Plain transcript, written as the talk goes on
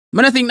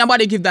I don't think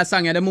nobody give that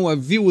song the more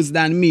views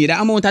than me. The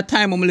amount of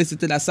time I'm listen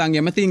to that song,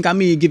 I think I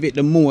me give it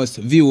the most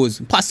views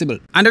possible.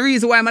 And the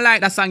reason why I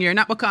like that song here,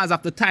 not because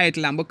of the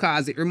title and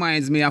because it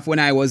reminds me of when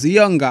I was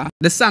younger.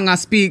 The song I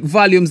speak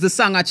volumes, the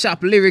song I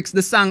chop lyrics,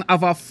 the song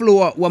have a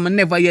flow where I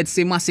never yet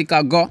see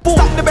Masicka go.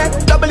 Stop the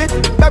bed, double it,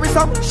 bury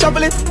some,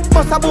 shovel it.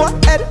 Bust a boy,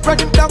 head, run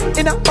it down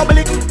in a bubble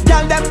it.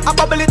 Girl them, I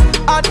bubble it,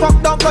 hard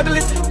fuck, don't cuddle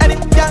it. Any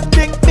girl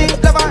think me,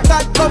 love her,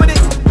 God, bubble it.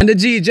 And the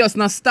G just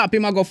not stop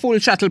him, I go full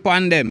chattel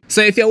upon them.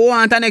 So if you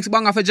want a next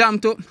banger for jam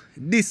to,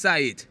 this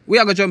side it. We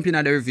are going to jump in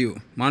at the review.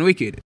 Man,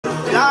 wicked.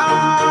 Come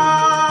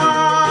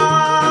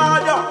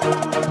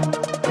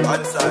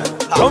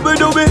we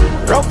do it,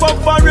 rough up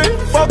for it,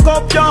 fuck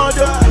up yard.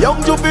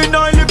 Young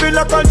juvenile living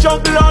like a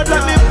jug lord.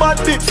 Let me bad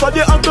bitch for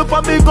the uncle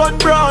for me gun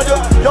broad.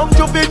 Young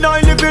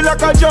juvenile living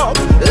like a jug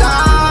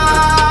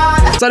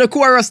lord. So the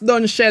chorus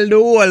done shell the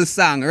whole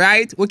song,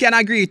 right? We can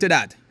agree to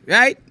that.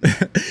 Right?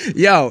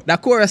 Yo, the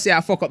chorus here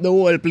fuck up the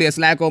whole place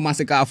like how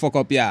Masicka fuck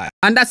up here.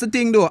 And that's the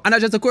thing though, and not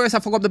just the chorus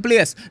fuck up the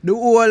place, the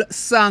whole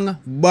song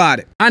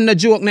bad. And the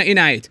joke not in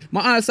it.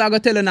 I also go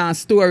telling a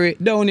story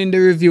down in the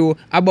review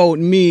about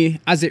me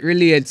as it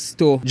relates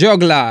to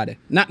LAWD,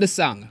 not the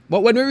song.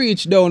 But when we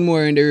reach down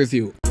more in the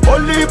review.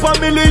 Only for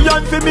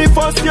million for me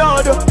first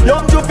yard.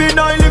 Young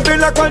juvenile living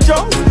like a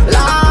junk.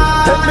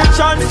 Take me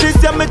chances,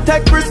 yeah me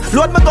take risks.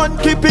 Load my gun,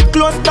 keep it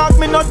close, dog,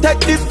 me not take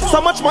this. So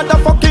much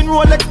motherfucking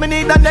Rolex, me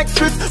need a next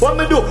risk. What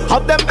me do?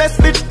 Have them best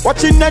bitch,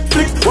 watching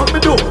Netflix. What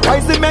me do?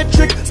 Rise the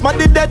metric, smack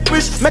the dead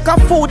wish. Make a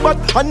food, but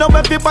I know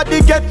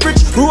everybody get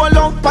rich. Roll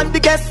out on the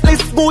guest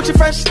list, Gucci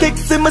fresh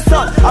sticks in my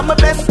son. I'm a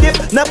best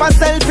gift, never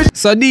selfish.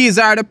 So these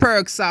are the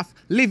perks of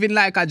living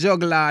like a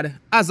LAWD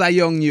as a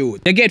young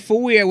youth. You get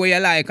for wear where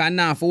you like and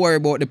not for worry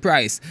about the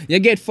price. You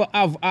get for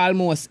have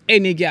almost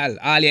any girl,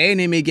 all your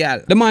enemy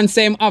girl. The man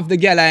say him have the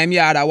girl I am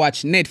yard I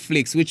watch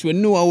Netflix, which we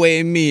know what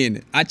he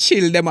mean. I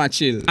chill them a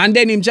chill. And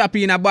then him drop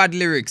in a bad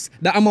lyrics.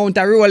 The amount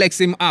of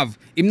Rolex him have,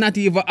 him not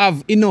even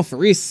have enough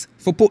risk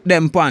for put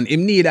them pan.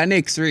 Him need a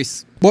next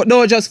risk. But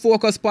don't just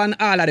focus on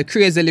all of the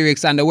crazy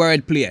lyrics and the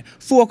wordplay.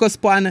 Focus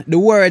on the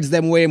words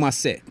them way he must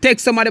say. Take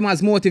some of them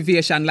as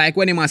motivation, like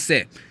when he must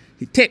say,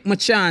 take my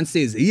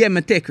chances, yeah,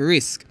 me take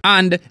risk.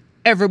 And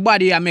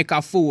everybody I make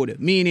a food,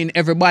 meaning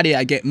everybody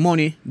I get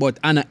money, but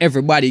not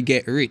everybody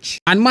get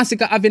rich. And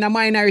Masicka having a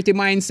minority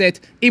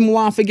mindset, him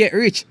want to get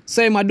rich,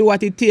 so him a do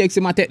what it takes,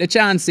 him a take the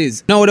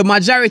chances. Now the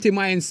majority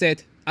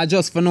mindset, I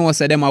just for know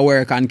say them a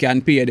work and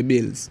can pay the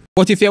bills.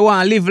 But if you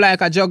want to live like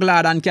a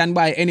LAWD and can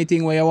buy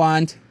anything where you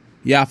want,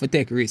 you have to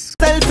take risks.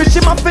 Selfish,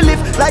 him a feel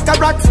live like a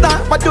rock star.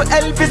 What do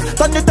Elvis?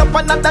 Turn it up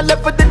another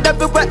level, the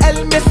devil will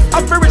Elvis.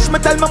 I feel rich, me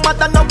tell my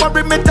mother, no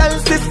worry, me tell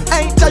sis.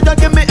 Ain't you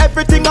give me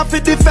everything, I feel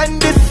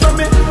defend this. So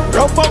me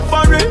rough up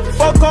for it,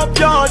 fuck up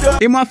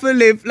yard. Him a feel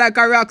live like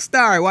a rock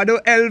star. What do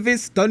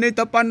Elvis? Turn it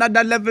up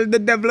another level, the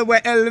devil will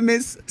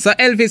Elvis. So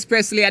Elvis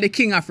Presley are the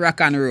king of rock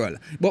and roll.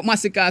 But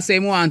Masicka say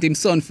him want him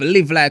son to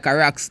live like a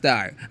rock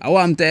star. I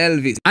want to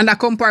Elvis. And the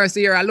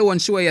comparison here alone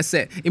show you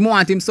say, him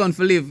want him son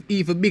to live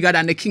even bigger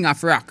than the king of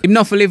rock. Him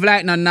not to live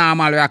like no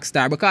normal rock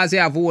star because he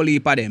have a whole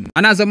heap of them.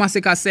 And as the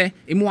Masicka say,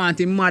 him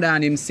want him mother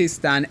and him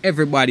sister and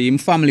everybody, him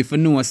family for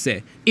know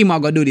say, him a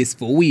go do this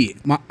for we.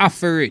 Ma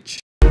after rich.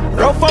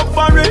 Rough up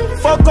for it,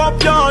 fuck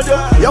up yard.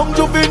 Young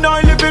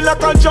juvenile living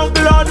like a jug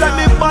lord.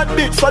 Let me bad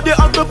bitch for the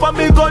uncle for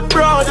me gun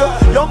broad.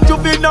 Young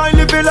juvenile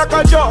living like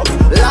a jug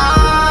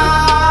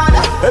lord.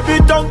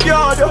 Every dunk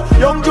yard.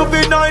 Young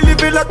juvenile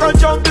living like a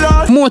jug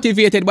lord.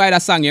 Motivated by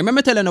that song here.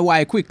 Remember telling you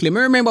why quickly. I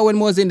remember when I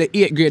was in the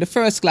 8th grade, the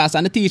first class,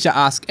 and the teacher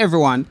asked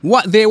everyone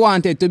what they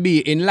wanted to be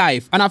in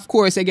life. And of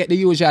course, you get the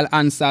usual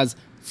answers.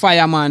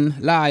 Fireman,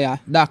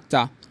 lawyer,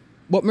 doctor.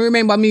 But me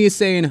remember me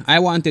saying I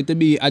wanted to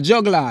be a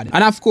LAWD.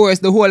 And of course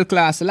the whole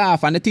class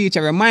laughed and the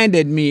teacher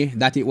reminded me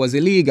that it was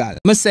illegal.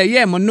 I say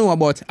yeah, I know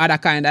about other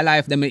kind of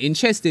life that I'm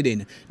interested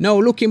in. Now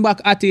looking back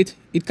at it,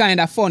 it's kind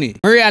of funny.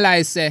 I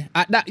realize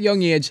at that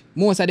young age,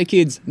 most of the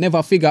kids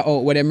never figure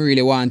out what them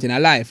really want in a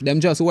life. Them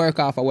just work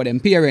off of what them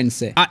parents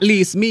say. At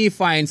least me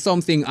find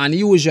something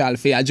unusual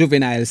for a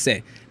juvenile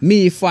say.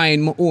 Me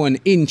find my own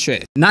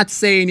interest. Not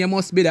saying you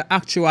must be the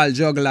actual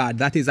LAWD.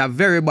 That is a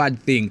very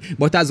bad thing.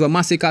 But as what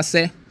Masicka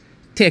say,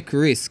 take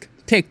risk,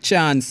 take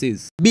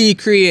chances, be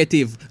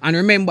creative, and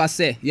remember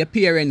say your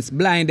parents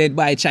blinded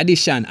by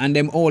tradition and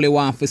them only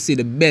want to see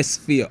the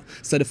best for you.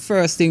 So the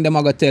first thing them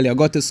are gonna tell you,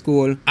 go to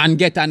school and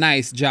get a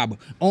nice job.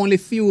 Only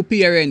few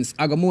parents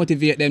are gonna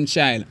motivate them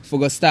child for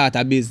go start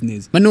a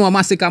business. But no,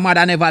 Masicka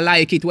mother never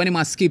like it when he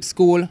must skip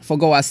school for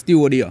go a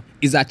studio.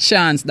 It's a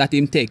chance that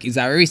him take, it's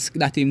a risk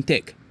that him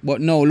take. But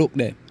now look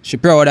there, she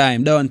proud of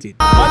him, don't it?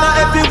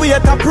 Man everywhere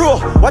to pro,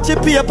 watch your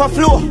paper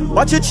flow,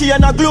 watch your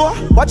chain a glow,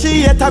 watch your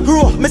ear to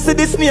grow. Me see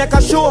the snake a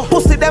show,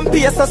 pussy them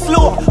pace a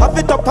slow. Have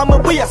it up on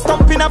my waist,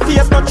 stomp in a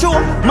face no show.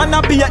 Man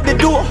a be at the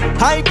door,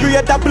 high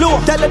grade a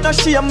blow. Tell her no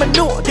shame me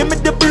know, give me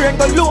the brain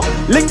go low.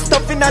 Link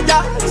stuff in a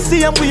yard,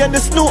 see him we in the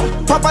snow.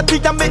 Poverty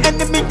and me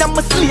enemy and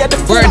me slay the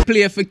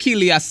wordplay for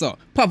kill ya so.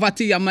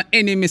 Poverty and my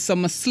enemy, so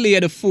I slay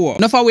the foe.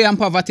 Enough of we and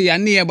poverty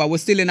and neighbor, we're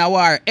still in a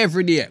war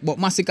every day. But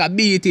Masicka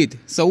beat it,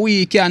 so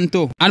we can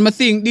too. And I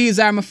think these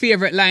are my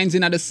favorite lines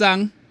in the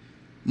song.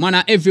 Man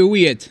a every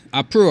weight,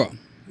 a pro.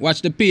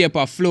 Watch the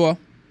paper flow.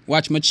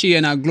 Watch my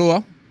chain a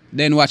glow.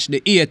 Then watch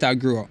the hater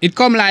grow. It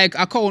come like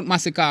account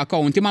Masicka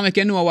account. You make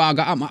you know what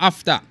I happen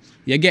after.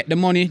 You get the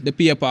money, the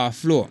paper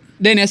flow.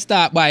 Then you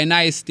start buying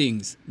nice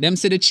things. Them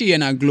see the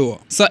chain and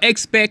glow. So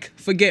expect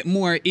forget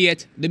more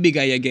hate, the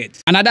bigger you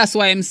get. And that's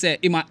why I'm say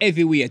him a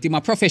heavyweight, him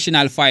a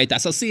professional fighter.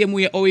 So same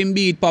way how him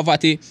beat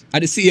poverty,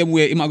 at the same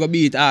way him a go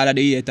beat all of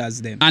the haters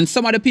them. And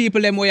some of the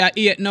people them where I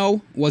hate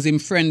now was him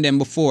friend them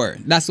before.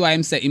 That's why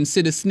I'm say him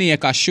see the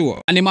snake a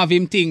show. And him have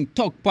him thing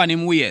tuck pon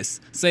him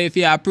waist. So if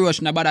you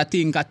approach nobody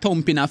think a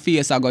thump in a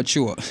face I got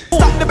show.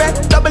 Stop the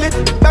bed, double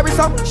it, bury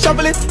some,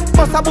 shovel it.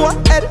 Bust a boy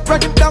head,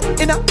 run him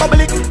down in a bubble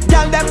it.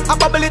 Girl them a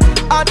bubble it.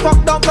 Hard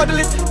fuck down, cuddle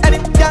it. Any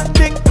girl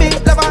think me,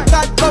 never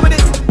got go with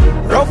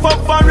it. Rough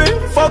up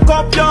foreign, fuck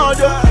up yard.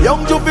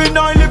 Young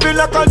juvenile living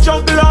like a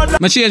jungle.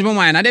 I change my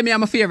mind, and then me have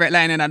my favorite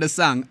line in the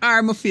song,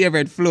 or my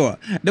favorite flow.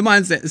 The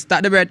man said,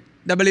 start the bread,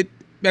 double it,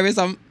 bury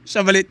some,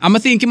 shovel it. I'm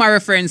thinking my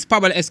reference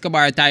Pablo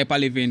Escobar type of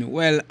living.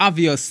 Well,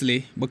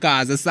 obviously,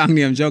 because the song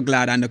name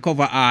Juggler and the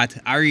cover art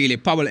are really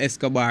Pablo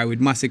Escobar with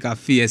Masicka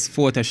face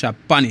Photoshop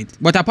on it.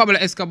 But a Pablo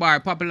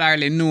Escobar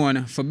popularly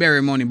known for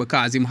bury money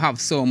because him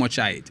have so much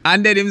height.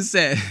 And then him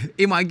say,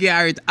 him a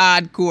get it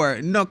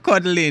hardcore, no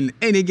cuddling.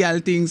 Any girl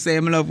think say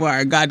him love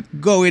her, God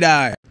go with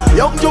her.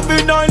 Young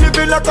juvenile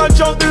living like a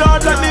jungle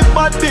lord. Like me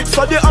mad bitch,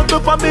 so the angle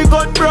for me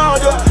gun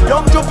broad.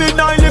 Young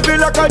juvenile living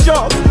like a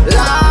jungle.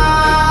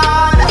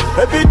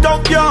 Every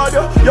junkyard,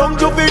 young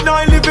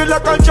juvenile living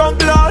like a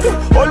jungle lord.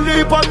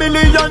 Only a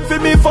million for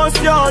me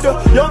first yard.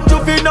 Young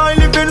juvenile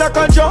living like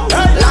a jungle.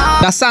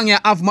 That song you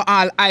have me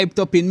all hyped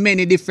up in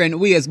many different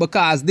ways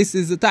because this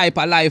is the type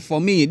of life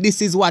for me.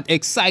 This is what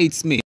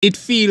excites me. It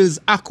feels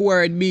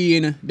awkward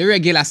being the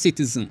regular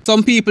citizen.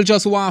 Some people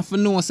just want to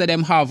know so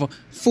them have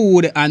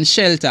food and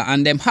shelter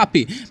and them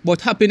happy.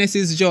 But happiness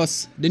is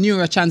just the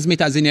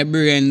neurotransmitters in your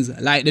brains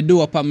like the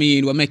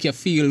dopamine will make you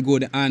feel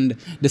good and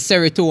the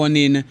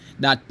serotonin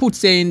that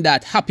puts you in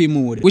that happy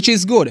mood, which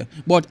is good.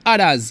 But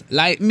others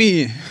like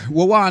me,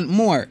 we want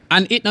more.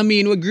 And it don't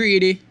mean we're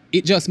greedy.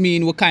 It just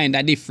means we're kind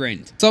of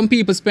different. Some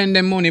people spend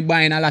their money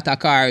buying a lot of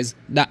cars.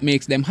 That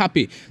makes them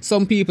happy.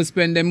 Some people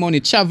spend their money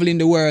traveling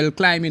the world,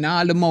 climbing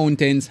all the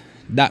mountains.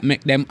 That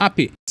make them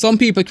happy. Some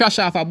people crash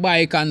off a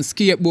bike and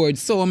skateboard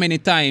so many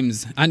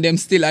times and them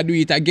still do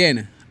it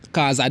again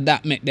because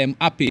that make them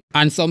happy.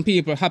 And some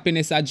people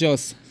happiness are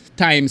just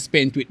time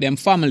spent with them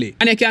family.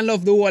 And you can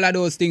love the whole of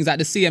those things at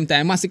the same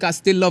time. Masicka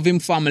still love him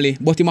family,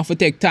 but him have to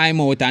take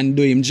time out and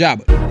do him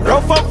job.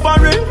 Rough up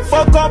foreign,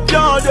 fuck up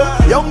yard.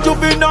 Young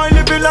juvenile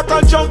living like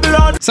a jungle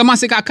lord. So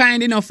Masicka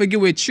kind enough to give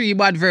with 3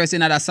 bad verses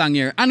in that song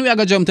here. And we are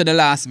gonna jump to the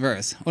last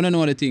verse. I don't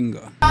know the thing go.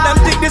 Them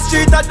think the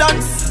street a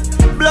dance.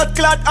 Blood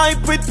clot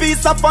hype with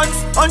piece of funds.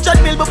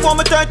 100 mil before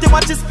me 30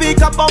 watch his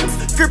speaker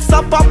bounce. Grips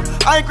a pop,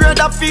 I grade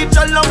a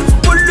feature lungs.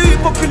 Bully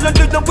for killer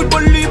them with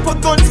bully for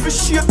guns. For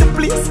shape the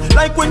place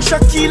like when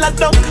Shaquille a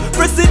dunk.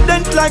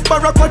 President like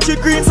Barack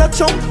watch greens a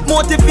chump.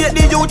 Motivate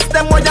the youths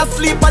them while you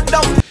sleep a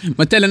dump.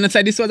 I'm telling you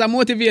that this was a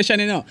motivation,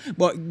 you know.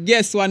 But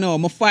guess what now?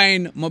 I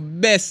find my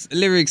best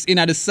lyrics in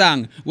the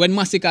song when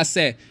Masicka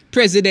say,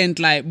 President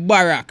like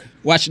Barack,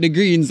 watch the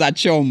greens a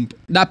chump.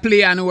 That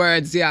play on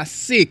words, yeah,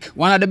 sick.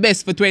 One of the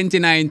best for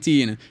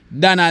 2019.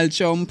 Donald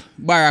Trump,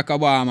 Barack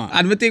Obama.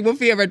 And I think my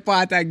favorite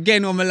part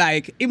again, what I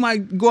like, he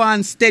might go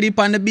on steady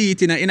on the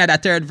beat in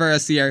that third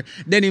verse here.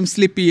 Then him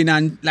slip in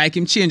and like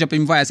him change up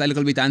his voice a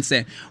little bit and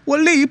say,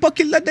 Walipa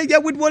killer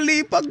there with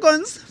Walipa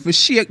guns. For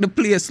shake the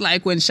place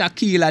like when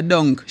Shaquille a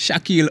dunk,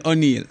 Shaquille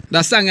O'Neal.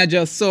 That song is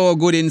just so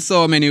good in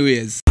so many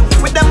ways.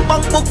 With them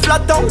punk book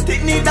flat out,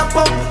 it need a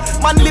pump.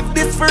 Man live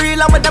this for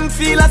real and with them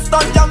feel a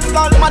stunt. Young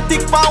skull,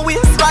 matic power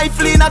waist,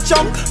 rifle in a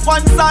chunk.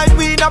 One side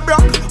we in a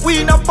brock,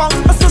 we in a punk.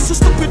 I so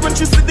stupid when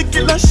she see the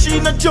killer, she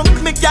in a junk.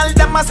 Me gal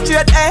them a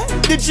straight air,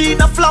 the G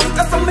in a flunk.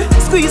 Cause me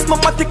squeeze my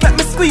matic like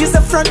me squeeze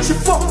a front. She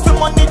fuck for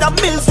money that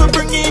mills we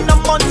bring in a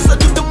month. So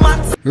do the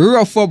maths.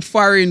 Rough up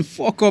foreign,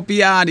 fuck up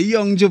yard,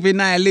 young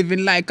juvenile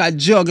living like a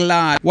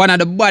juggler. One of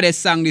the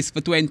baddest songs this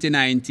for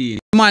 2019.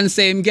 Man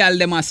say him girl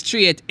them a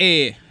straight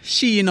A,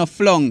 she in a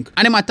flunk.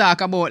 And them a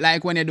talk about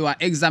like when you do an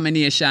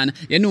examination,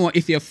 you know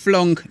if you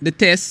flunk the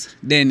test,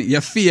 then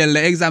you fail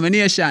the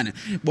examination.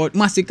 But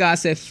Masicka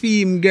say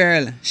femme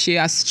girl, she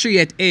a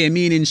straight A,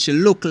 meaning she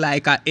look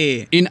like a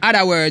A. In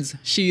other words,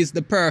 she is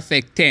the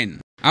perfect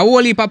 10. A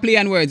whole heap of play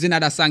on words in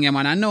that song, yeah,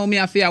 man. And now me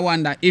have to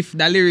wonder if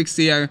the lyrics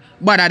here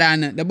better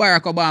than the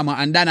Barack Obama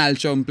and Donald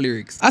Trump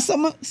lyrics. I saw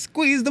me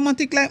squeeze the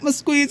matic like me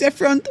squeeze your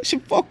front. She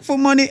fuck for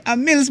money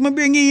and mills me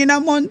bring in a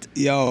month.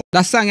 Yo.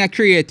 That song is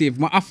creative.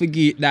 I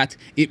forget that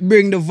it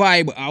bring the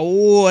vibe, a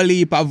whole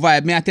heap of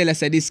vibe. Me I tell you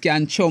say this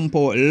can chump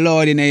out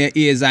loud in your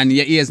ears and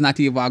your ears not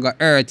even gonna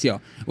hurt you.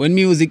 When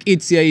music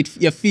hits you,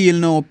 you feel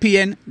no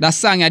pain. That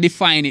song I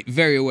define it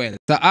very well.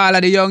 So all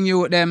of the young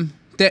youth them,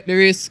 take the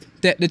risk,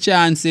 take the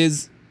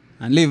chances.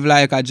 And live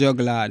like a jug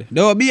lad.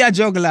 Don't be a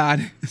jug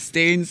lad.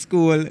 Stay in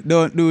school.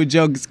 Don't do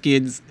jugs,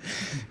 kids.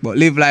 But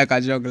live like a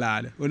jug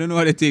lad. We don't know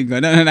what the thing.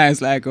 Nothing nice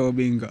like our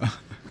bingo.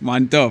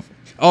 Man, tough.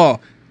 Oh,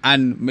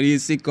 and me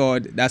sick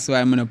out. That's why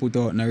I'm gonna put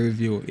out a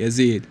review. You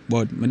see it?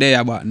 But I'm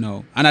there about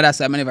now. And that's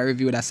why I never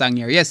reviewed that song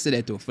here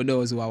yesterday too. For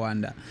those who are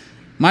wonder.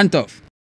 Man, tough.